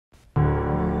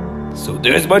So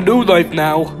there's my new life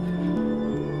now.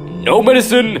 No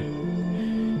medicine,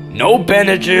 no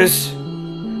bandages,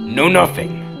 no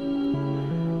nothing.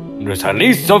 There's at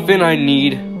least something I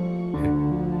need.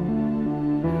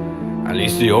 At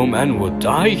least the old man will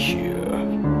die here.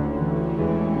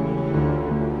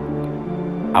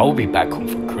 I will be back home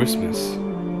for Christmas.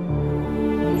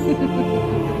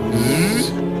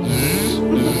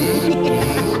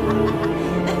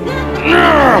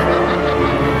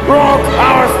 Wrong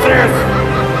power stairs!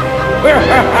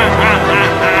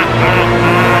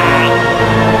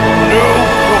 No,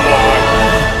 come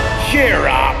on. Cheer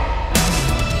up.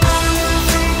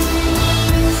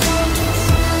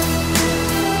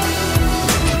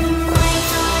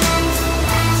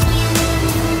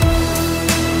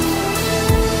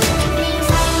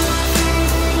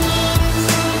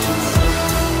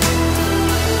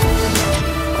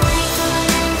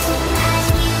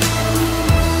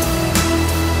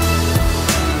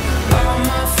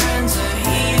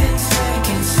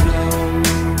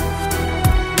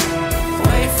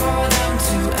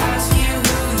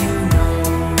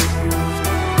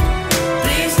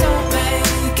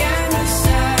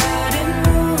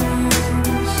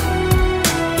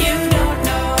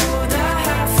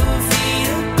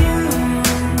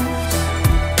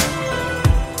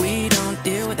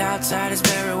 Outsiders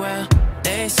very well.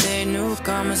 They say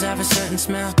newcomers have a certain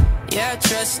smell. Yeah,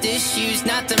 trust issues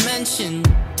not to mention.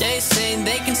 They say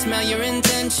they can smell your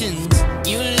intentions.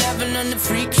 You laughing on the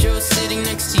freak show sitting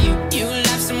next to you. You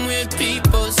laugh some weird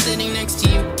people sitting next to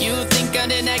you. You think how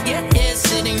did I get here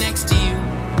sitting next to you?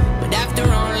 But after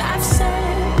all I've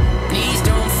said, please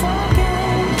don't forget.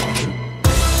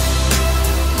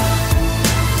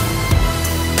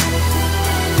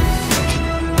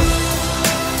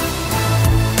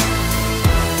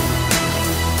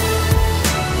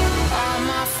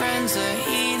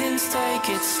 Take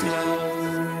it slow.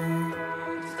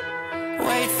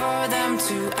 Wait for them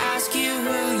to ask you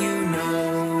who you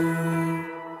know.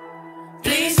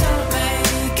 Please don't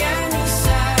make any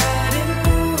sudden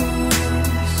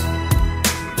moves.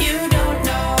 You don't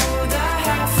know the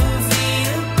half of the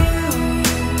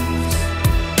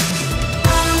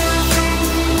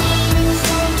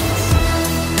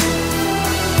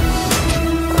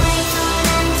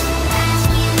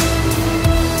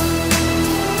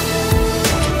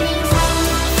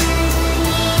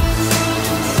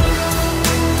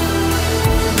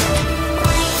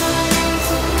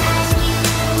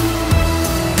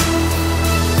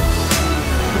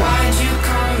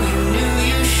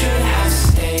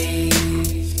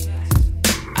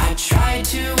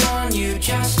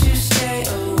just to stay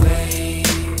away.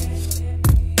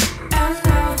 And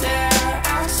now they're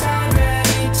outside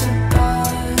ready to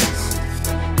buzz.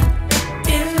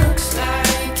 It looks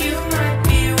like you might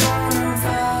be one of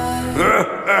us.